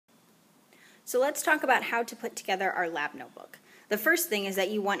So let's talk about how to put together our lab notebook. The first thing is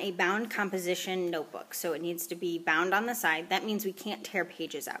that you want a bound composition notebook. So it needs to be bound on the side. That means we can't tear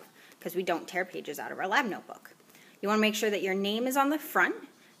pages out because we don't tear pages out of our lab notebook. You want to make sure that your name is on the front.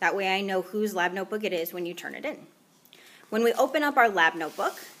 That way I know whose lab notebook it is when you turn it in. When we open up our lab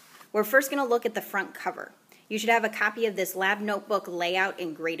notebook, we're first going to look at the front cover. You should have a copy of this lab notebook layout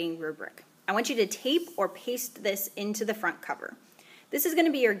and grading rubric. I want you to tape or paste this into the front cover. This is going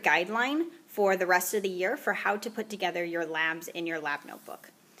to be your guideline for the rest of the year for how to put together your labs in your lab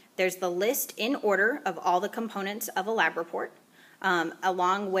notebook. There's the list in order of all the components of a lab report,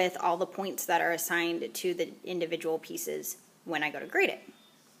 along with all the points that are assigned to the individual pieces when I go to grade it.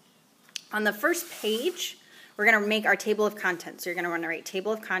 On the first page, we're going to make our table of contents. So you're going to want to write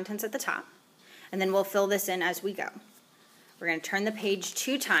table of contents at the top, and then we'll fill this in as we go. We're going to turn the page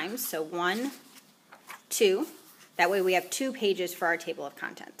 2 times, so 1, 2. That way we have 2 pages for our table of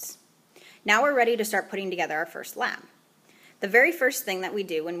contents. Now we're ready to start putting together our first lab. The very first thing that we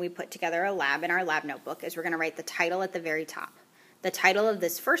do when we put together a lab in our lab notebook is we're going to write the title at the very top. The title of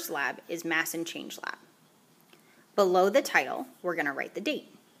this first lab is Mass and Change Lab. Below the title, we're going to write the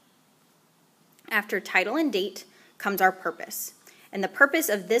date. After title and date comes our purpose. And the purpose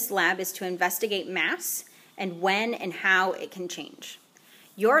of this lab is to investigate mass and when and how it can change.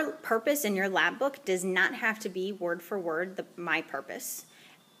 Your purpose in your lab book does not have to be word for word my purpose.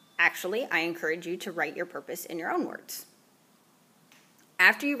 Actually, I encourage you to write your purpose in your own words.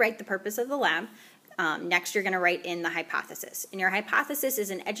 After you write the purpose of the lab, next you're going to write in the hypothesis. And your hypothesis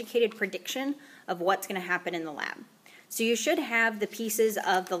is an educated prediction of what's going to happen in the lab. So you should have the pieces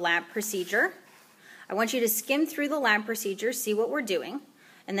of the lab procedure. I want you to skim through the lab procedure, see what we're doing.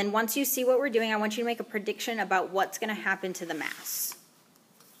 And then once you see what we're doing, I want you to make a prediction about what's going to happen to the mass.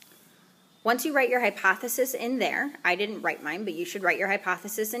 Once you write your hypothesis in there, I didn't write mine, but you should write your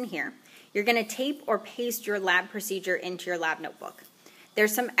hypothesis in here, you're going to tape or paste your lab procedure into your lab notebook.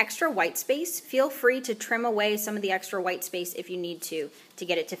 There's some extra white space. Feel free to trim away some of the extra white space if you need to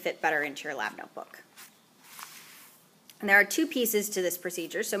get it to fit better into your lab notebook. And there are 2 pieces to this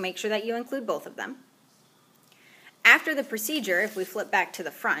procedure, so make sure that you include both of them. After the procedure, if we flip back to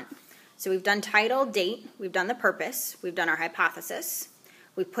the front, so we've done title, date, we've done the purpose, we've done our hypothesis,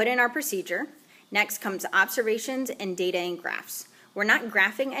 we've put in our procedure. Next comes observations and data and graphs. We're not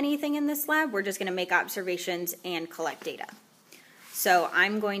graphing anything in this lab, we're just going to make observations and collect data. So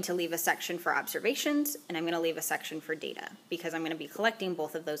I'm going to leave a section for observations and I'm going to leave a section for data because I'm going to be collecting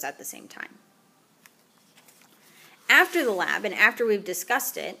both of those at the same time. After the lab and after we've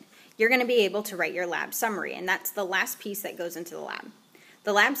discussed it, you're going to be able to write your lab summary, and that's the last piece that goes into the lab.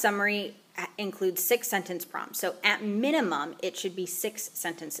 The lab summary includes 6 sentence prompts, so at minimum it should be 6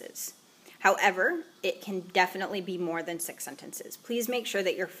 sentences. However, it can definitely be more than 6 sentences. Please make sure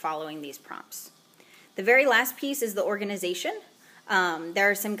that you're following these prompts. The very last piece is the organization. There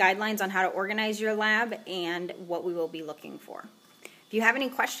are some guidelines on how to organize your lab and what we will be looking for. If you have any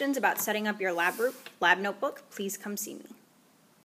questions about setting up your lab notebook, please come see me.